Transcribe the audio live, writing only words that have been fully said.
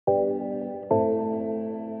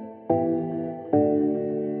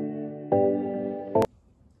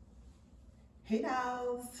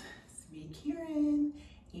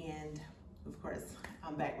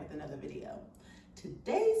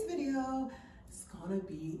Today's video is gonna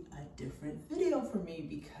be a different video for me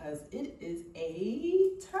because it is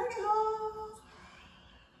a Target haul.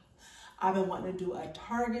 I've been wanting to do a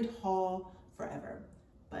Target haul forever,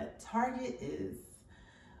 but Target is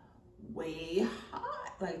way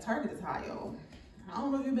high. Like, Target is high, y'all. I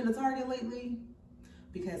don't know if you've been to Target lately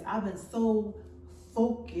because I've been so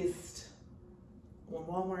focused on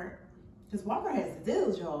Walmart because Walmart has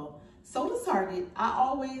deals, y'all. So does Target. I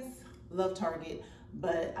always love Target,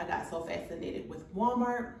 but I got so fascinated with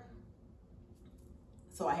Walmart,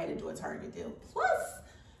 so I had to do a Target deal. Plus,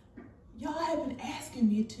 y'all have been asking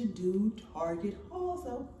me to do Target haul,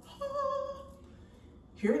 so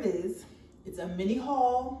here it is. It's a mini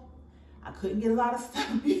haul. I couldn't get a lot of stuff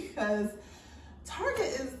because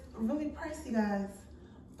Target is really pricey, guys.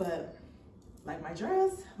 But like my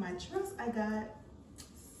dress I got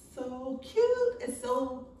so cute. It's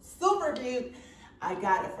so super cute. I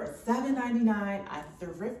got it for $7.99. I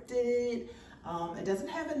thrifted it. It doesn't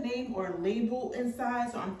have a name or a label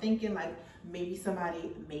inside, so I'm thinking like maybe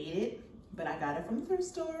somebody made it, but I got it from the thrift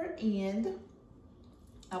store and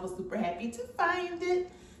I was super happy to find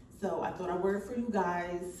it. So I thought I'd wear it for you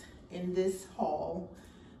guys in this haul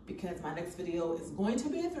because my next video is going to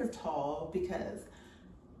be a thrift haul because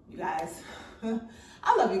you guys,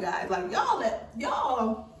 I love you guys. Like,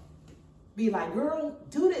 y'all be like, girl,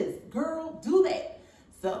 do this, girl, do that.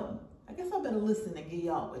 So I guess I better listen and give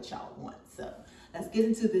y'all what y'all want. So let's get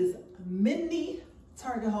into this mini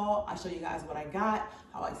Target haul. I'll show you guys what I got,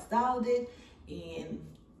 how I styled it, and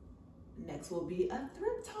next will be a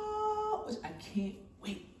thrift haul, which I can't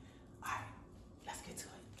wait. All right, let's get to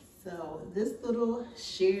it. So this little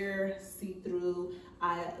sheer see-through,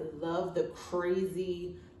 I love the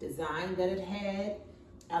crazy design that it had.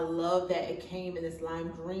 I love that it came in this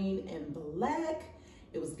lime green and black.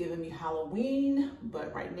 It was giving me Halloween,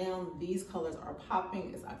 but right now these colors are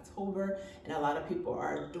popping. It's October and a lot of people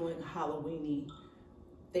are doing Halloween-y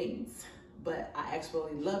things, but I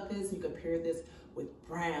actually love this. You can pair this with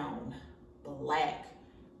brown, black,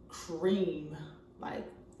 cream. Like,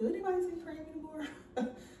 do anybody see cream anymore?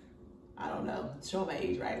 I don't know. Show my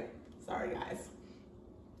age, right? Sorry, guys.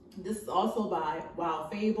 This is also by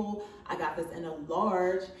Fable. I got this in a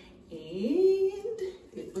large and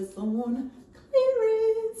it was on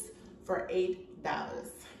clearance for $8.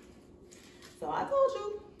 So I told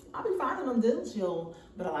you, I'll be finding them deals, y'all.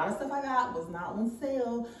 But a lot of stuff I got was not on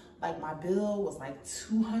sale. Like, my bill was like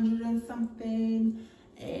 200 and something,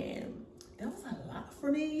 and that was a lot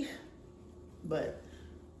for me. But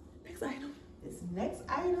next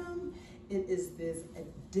item, it is this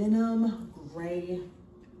Denim gray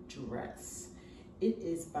dress. It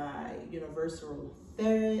is by Universal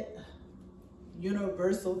Thread.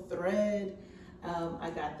 I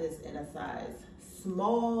got this in a size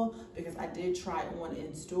small because I did try on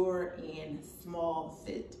in store and small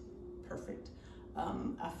fit perfect.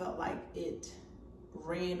 I felt like it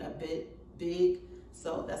ran a bit big,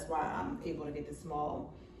 so that's why I'm able to get the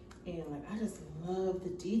small. And like, I just love the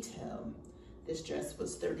detail. This dress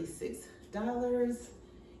was $36,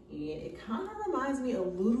 and it kind of reminds me a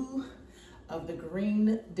little of the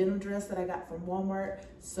green denim dress that I got from Walmart.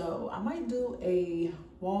 So I might do a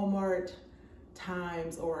Walmart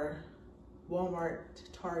times or Walmart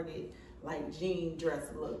Target like jean dress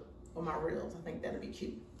look on my reels. I think that'd be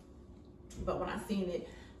cute. But when I seen it,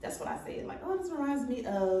 that's what I said. Like, oh, this reminds me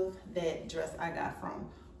of that dress I got from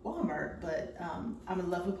Walmart. But I'm in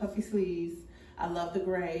love with puffy sleeves. I love the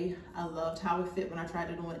gray. I loved how it fit when I tried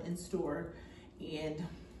it on in store. And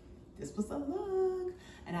this was a look.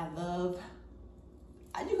 And I love,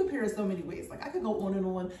 you can pair it so many ways. Like, I could go on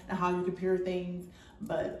and how you can pair things,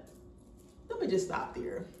 but let me just stop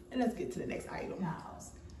there and let's get to the next item. Now,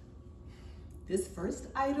 this first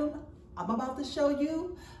item I'm about to show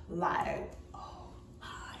you, like, oh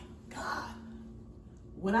my God.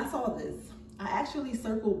 When I saw this, I actually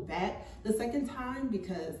circled back the second time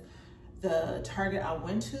because the Target I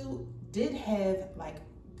went to did have like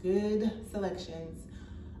good selections.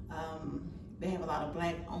 They have a lot of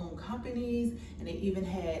Black-owned companies, and they even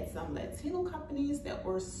had some Latino companies that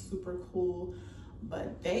were super cool,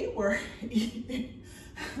 but they were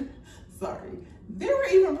sorry, they were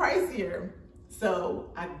even pricier.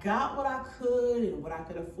 So I got what I could and what I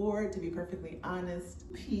could afford, to be perfectly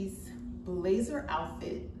honest. Piece blazer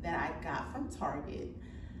outfit that I got from Target,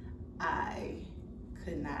 I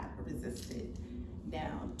could not resist it.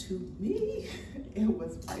 Now, to me, it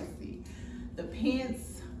was pricey. The pants,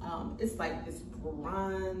 it's like this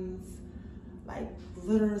bronze, like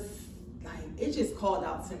glitters, like it just called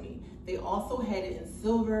out to me. They also had it in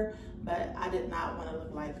silver, but I did not want to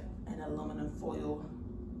look like an aluminum foil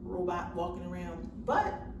robot walking around.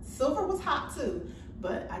 But silver was hot too.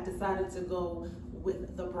 But I decided to go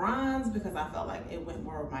with the bronze because I felt like it went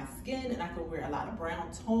more with my skin, and I could wear a lot of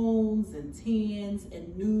brown tones and tans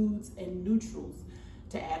and nudes and neutrals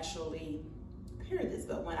to actually pair this.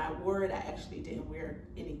 But when I wore it, I actually didn't wear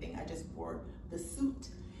anything. I just wore the suit,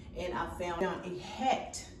 and I found a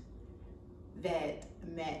hat that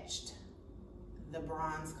matched the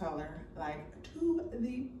bronze color like to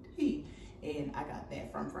the T. And I got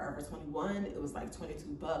that from Forever 21. It was like 22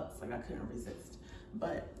 bucks. Like, I couldn't resist.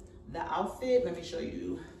 But the outfit, let me show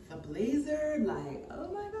you the blazer. Like,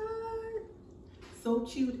 oh my God, so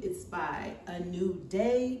cute. It's by A New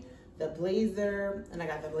Day, the blazer, and I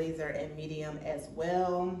got the blazer in medium as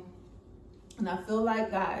well. And I feel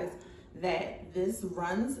like, guys, that this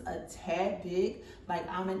runs a tad big. Like,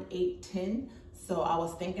 I'm an 8'10", so I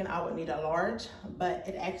was thinking I would need a large, but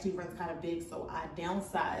it actually runs kind of big, so I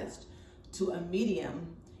downsized to a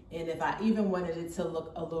medium. And if I even wanted it to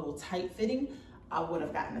look a little tight fitting, I would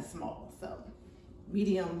have gotten a small. So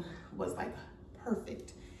medium was like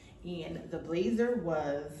perfect. And the blazer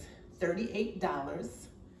was $38,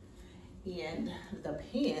 and the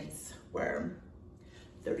pants were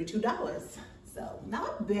 $32. So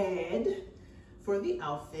not bad for the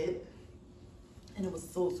outfit. And it was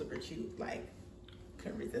so super cute, like,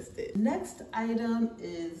 couldn't resist it. Next item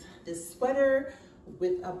is this sweater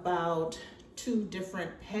with about 2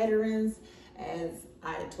 different patterns. As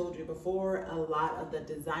I told you before, a lot of the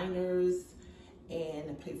designers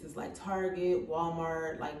and places like Target,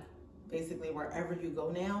 Walmart, like basically wherever you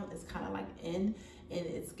go now, it's kind of like in, and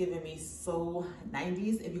it's giving me so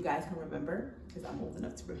 90s. If you guys can remember, because I'm old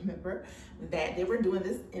enough to remember that they were doing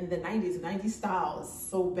this in the 90s. 90s style is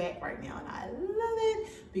so back right now, and I love it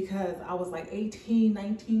because I was like 18,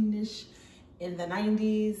 19-ish in the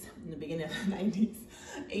 90s, in the beginning of the 90s,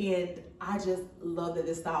 and I just love that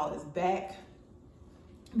this style is back.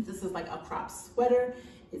 This is like a crop sweater.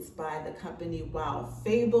 It's by the company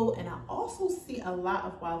Fable, and I also see a lot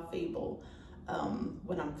of Fable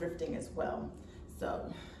when I'm thrifting as well.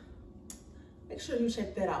 So make sure you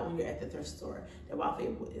check that out when you're at the thrift store. That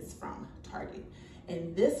Fable is from Target.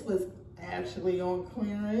 And this was actually on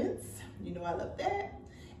clearance. You know I love that.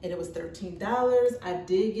 And it was $13. I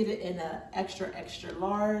did get it in an extra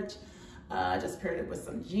large. I just paired it with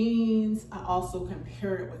some jeans. I also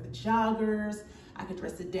compared it with joggers. I could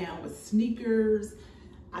dress it down with sneakers.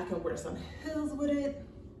 I can wear some heels with it.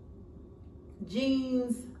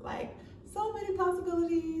 Jeans, like so many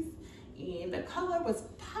possibilities. And the color was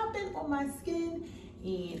popping on my skin.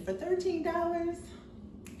 And for $13,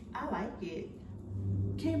 I like it.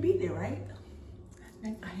 Can't beat it, right?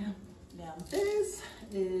 Next item. Now this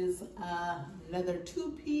is another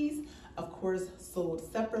 2-piece, of course, sold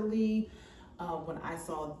separately. When I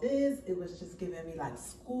saw this, it was just giving me like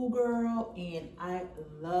schoolgirl, and I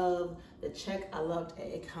love the check. I loved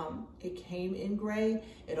it. It came in gray.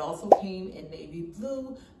 It also came in navy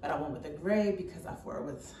blue, but I went with the gray because I thought it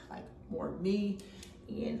was like more me.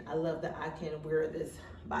 And I love that I can wear this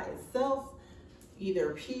by itself,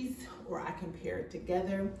 either a piece, or I can pair it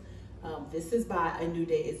together. This is by A New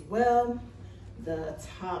Day as well. The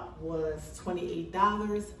top was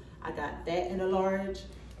 $28. I got that in a large.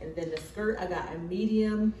 And then the skirt, I got a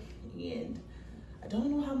medium, and I don't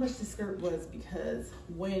know how much the skirt was because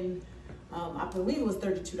when, I believe it was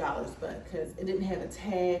 $32, but because it didn't have a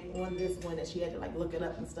tag on this one and she had to like look it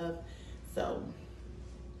up and stuff. So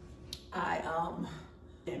I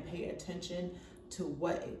didn't pay attention to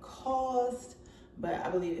what it cost, but I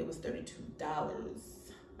believe it was $32,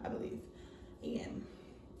 I believe, and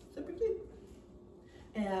super cute.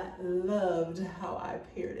 And I loved how I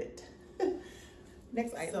paired it.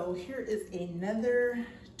 Next item. So here is another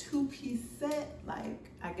 2-piece set. Like,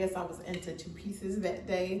 I guess I was into 2 pieces that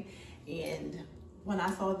day. And when I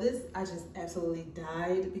saw this, I just absolutely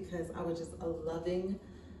died because I was just loving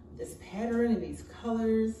this pattern and these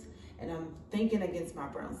colors. And I'm thinking against my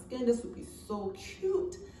brown skin, this would be so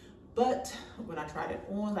cute. But when I tried it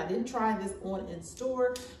on, I didn't try this on in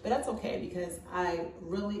store, but that's okay because I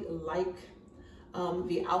really like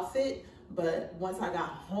the outfit. But once I got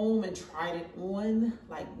home and tried it on,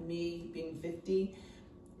 like me being 50,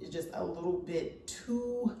 it's just a little bit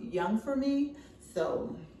too young for me.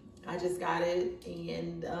 So I just got it,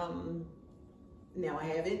 and now I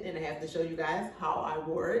have it, and I have to show you guys how I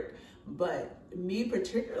wore it. But me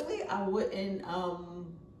particularly, I wouldn't,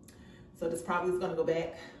 so this probably is gonna go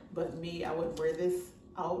back, but me, I wouldn't wear this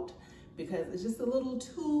out because it's just a little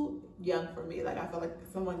too young for me. Like, I feel like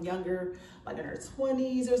someone younger, like in her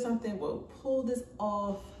 20s or something, will pull this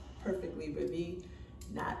off perfectly, but me,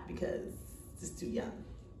 not, because it's just too young.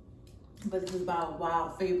 but this is by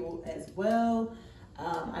Wild Fable as well.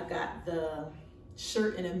 I got the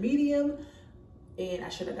shirt in a medium, and I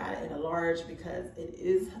should have got it in a large because it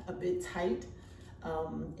is a bit tight.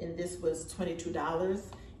 And this was $22.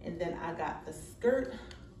 And then I got the skirt,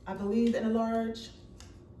 I believe, in a large.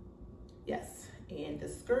 Yes, and the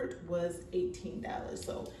skirt was $18.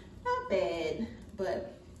 So not bad,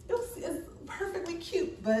 but it's perfectly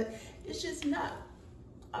cute, but it's just not,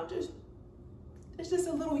 it's just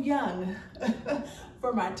a little young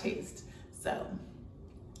for my taste. So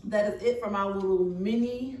that is it for my little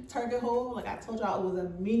mini Target haul. Like I told y'all, it was a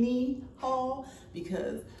mini haul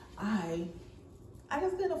because I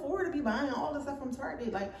just couldn't afford to be buying all this stuff from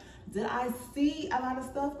Target. Like, did I see a lot of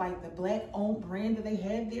stuff like the Black owned brand that they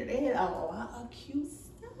had there? They had a lot of cute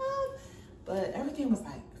stuff, but everything was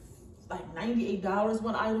like $98.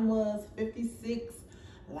 One item was $56.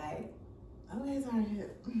 Like, okay, sorry.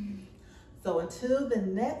 So until the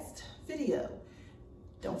next video,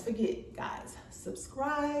 don't forget, guys,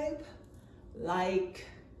 subscribe, like,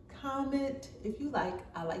 comment. If you like,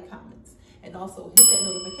 I like comments. And also hit that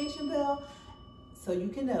notification bell so you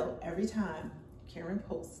can know every time Karen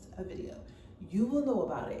posts a video. You will know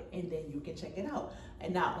about it, and then you can check it out.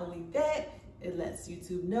 And not only that, it lets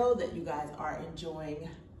YouTube know that you guys are enjoying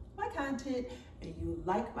my content and you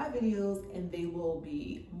like my videos, and they will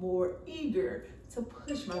be more eager to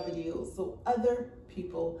push my videos so other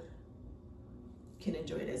people can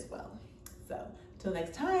enjoy it as well. So till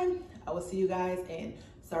next time, I will see you guys, and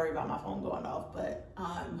sorry about my phone going off, but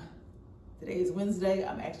today is Wednesday.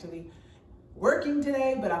 I'm actually working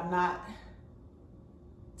today, but I'm not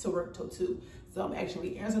to work till 2. So I'm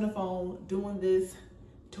actually answering the phone, doing this,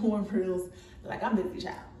 doing reels, like I'm busy,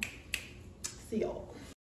 child. See y'all.